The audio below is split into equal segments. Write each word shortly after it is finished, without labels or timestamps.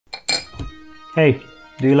Hey,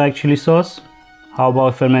 do you like chili sauce? How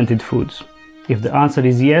about fermented foods? If the answer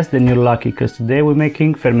is yes, then you're lucky, because today we're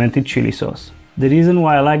making fermented chili sauce. The reason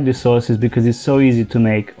why I like this sauce is because it's so easy to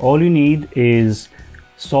make. All you need is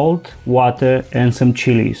salt, water, and some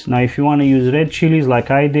chilies. Now if you want to use red chilies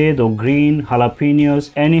like I did, or green,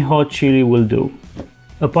 jalapenos, any hot chili will do.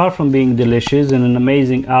 Apart from being delicious and an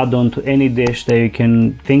amazing add-on to any dish that you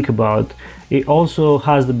can think about, it also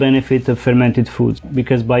has the benefit of fermented foods,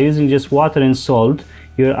 because by using just water and salt,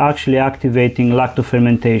 you're actually activating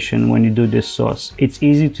lacto-fermentation when you do this sauce. It's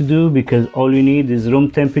easy to do because all you need is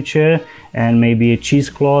room temperature and maybe a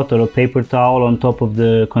cheesecloth or a paper towel on top of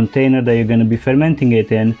the container that you're going to be fermenting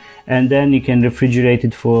it in, and then you can refrigerate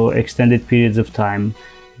it for extended periods of time.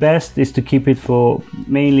 Best is to keep it for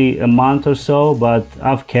mainly a month or so, but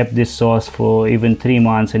I've kept this sauce for even 3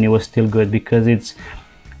 months and it was still good because it's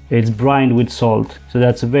brined with salt, so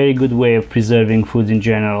that's a very good way of preserving foods in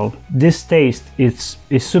general. This taste is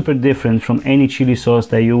super different from any chili sauce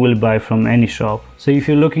that you will buy from any shop. So if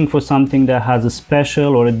you're looking for something that has a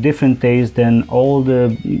special or a different taste than all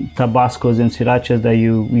the tabascos and srirachas that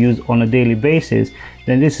you use on a daily basis,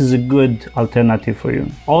 then this is a good alternative for you.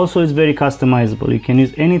 Also, it's very customizable. You can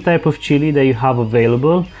use any type of chili that you have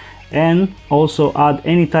available, and also add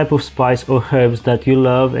any type of spice or herbs that you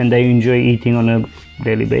love and that you enjoy eating on a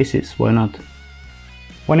daily basis. Why not?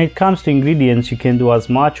 When it comes to ingredients, you can do as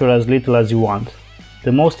much or as little as you want.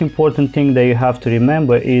 The most important thing that you have to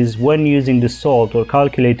remember is when using the salt or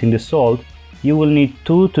calculating the salt, you will need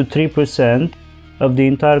 2 to 3% of the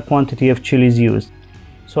entire quantity of chilies used.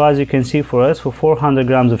 So as you can see, for us, for 400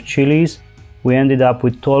 grams of chilies, we ended up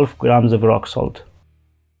with 12 grams of rock salt.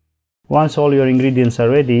 Once all your ingredients are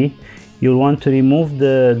ready, you'll want to remove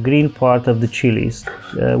the green part of the chilies.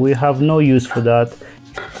 We have no use for that,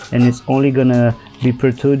 and it's only gonna be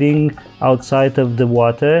protruding outside of the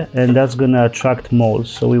water, and that's gonna attract molds.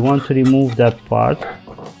 So we want to remove that part,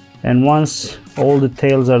 and once all the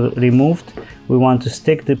tails are removed, we want to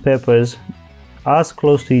stick the peppers as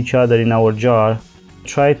close to each other in our jar.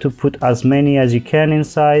 Try to put as many as you can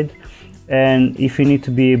inside, and if you need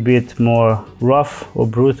to be a bit more rough or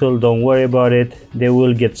brutal, don't worry about it. They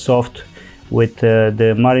will get soft with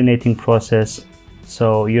the marinating process,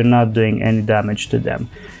 so you're not doing any damage to them.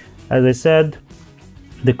 As I said,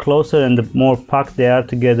 the closer and the more packed they are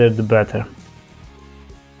together, the better.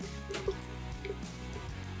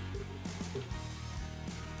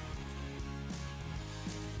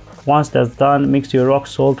 Once that's done, mix your rock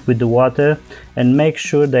salt with the water and make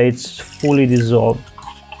sure that it's fully dissolved.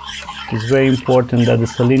 It's very important that the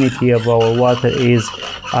salinity of our water is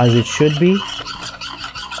as it should be.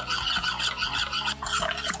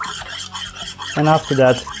 And after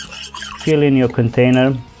that, fill in your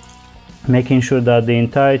container, making sure that the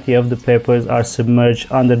entirety of the peppers are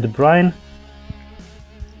submerged under the brine.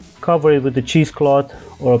 Cover it with a cheesecloth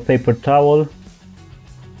or a paper towel.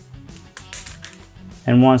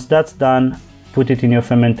 And once that's done, put it in your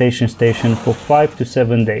fermentation station for 5 to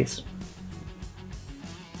 7 days.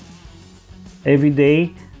 Every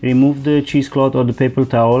day, remove the cheesecloth or the paper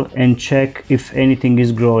towel and check if anything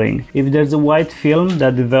is growing. If there's a white film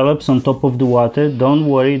that develops on top of the water, don't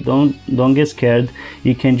worry, don't get scared.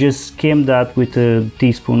 You can just skim that with a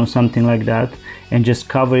teaspoon or something like that and just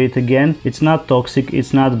cover it again. It's not toxic,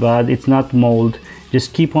 it's not bad, it's not mold.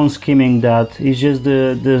 Just keep on skimming that. It's just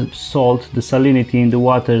the salt, the salinity in the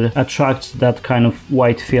water attracts that kind of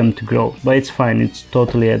white film to grow. But it's fine, it's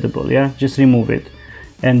totally edible, yeah? Just remove it.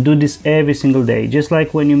 And do this every single day, just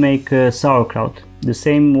like when you make sauerkraut. The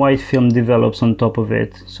same white film develops on top of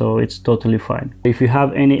it, so it's totally fine. If you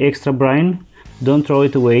have any extra brine, don't throw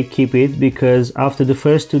it away, keep it, because after the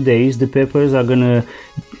first 2 days, the peppers are gonna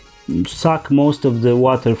suck most of the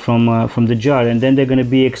water from the jar, and then they're going to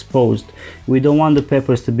be exposed. We don't want the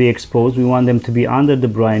peppers to be exposed, we want them to be under the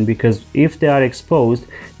brine, because if they are exposed,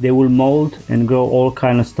 they will mold and grow all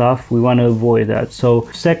kind of stuff. We want to avoid that. So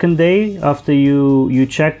second day after you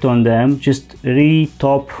checked on them, just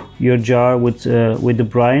re-top your jar with the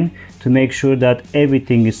brine to make sure that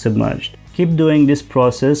everything is submerged. Keep doing this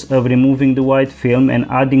process of removing the white film and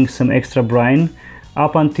adding some extra brine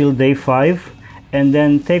up until day 5. And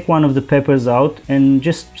then take one of the peppers out and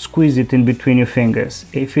just squeeze it in between your fingers.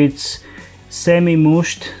 If it's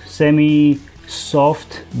semi-mushed,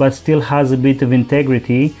 semi-soft, but still has a bit of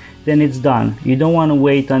integrity, then it's done. You don't want to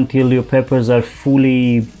wait until your peppers are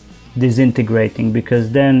fully disintegrating,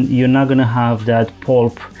 because then you're not going to have that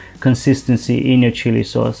pulp consistency in your chili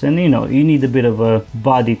sauce, and you need a bit of a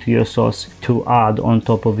body to your sauce to add on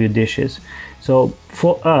top of your dishes. So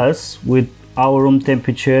for us, with our room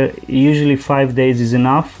temperature, usually 5 days is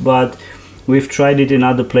enough, but We've tried it in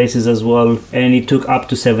other places as well, and it took up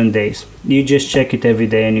to 7 days. You just check it every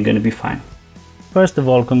day and you're gonna be fine. First of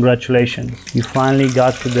all, congratulations. You finally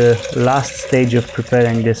got to the last stage of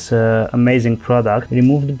preparing this amazing product.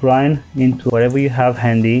 Remove the brine into whatever you have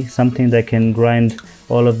handy, something that can grind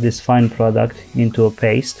all of this fine product into a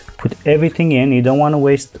paste. Put everything in. You don't want to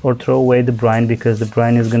waste or throw away the brine, because the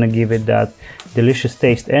brine is going to give it that delicious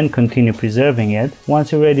taste and continue preserving it.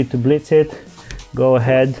 Once you're ready to blitz it, go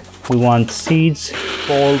ahead. We want seeds,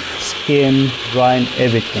 pulp, skin, brine,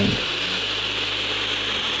 everything.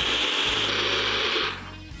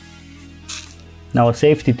 Now a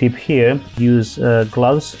safety tip here, use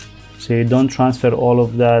gloves so you don't transfer all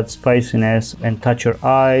of that spiciness and touch your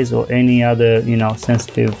eyes or any other, you know,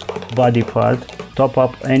 sensitive body part. Top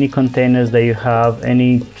up any containers that you have,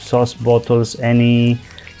 any sauce bottles, any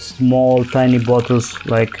small tiny bottles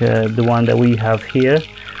like the one that we have here.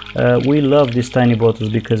 We love these tiny bottles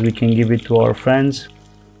because we can give it to our friends.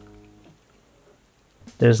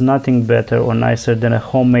 There's nothing better or nicer than a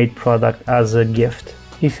homemade product as a gift.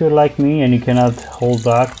 If you're like me and you cannot hold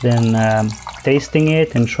back, then tasting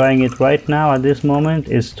it and trying it right now at this moment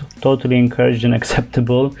is totally encouraged and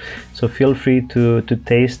acceptable. So feel free to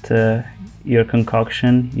taste your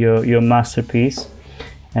concoction, your masterpiece,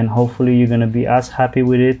 and hopefully you're gonna be as happy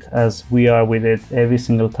with it as we are with it every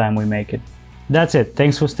single time we make it. That's it.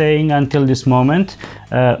 Thanks for staying until this moment.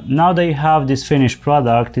 Now that you have this finished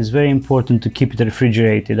product, it's very important to keep it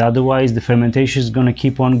refrigerated. Otherwise, the fermentation is going to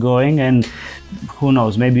keep on going, and who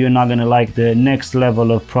knows, maybe you're not going to like the next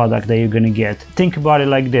level of product that you're going to get. Think about it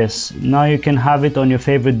like this. Now you can have it on your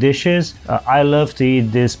favorite dishes. I love to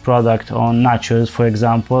eat this product on nachos, for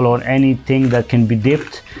example, or anything that can be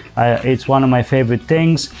dipped. It's one of my favorite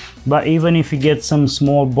things. But even if you get some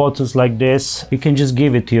small bottles like this, you can just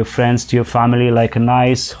give it to your friends, to your family, like a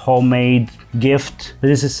nice homemade gift.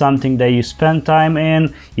 This is something that you spend time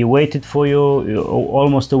in, you waited for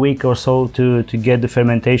almost a week or so to get the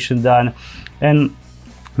fermentation done, and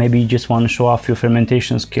maybe you just want to show off your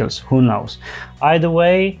fermentation skills, who knows. Either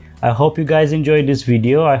way, I hope you guys enjoyed this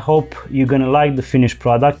video. I hope you're gonna like the finished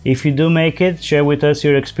product. If you do make it, share with us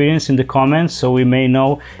your experience in the comments so we may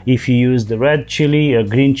know if you use the red chili, a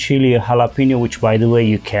green chili, a jalapeno, which by the way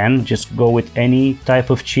you can. Just go with any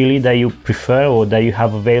type of chili that you prefer or that you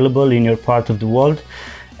have available in your part of the world.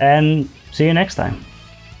 And see you next time.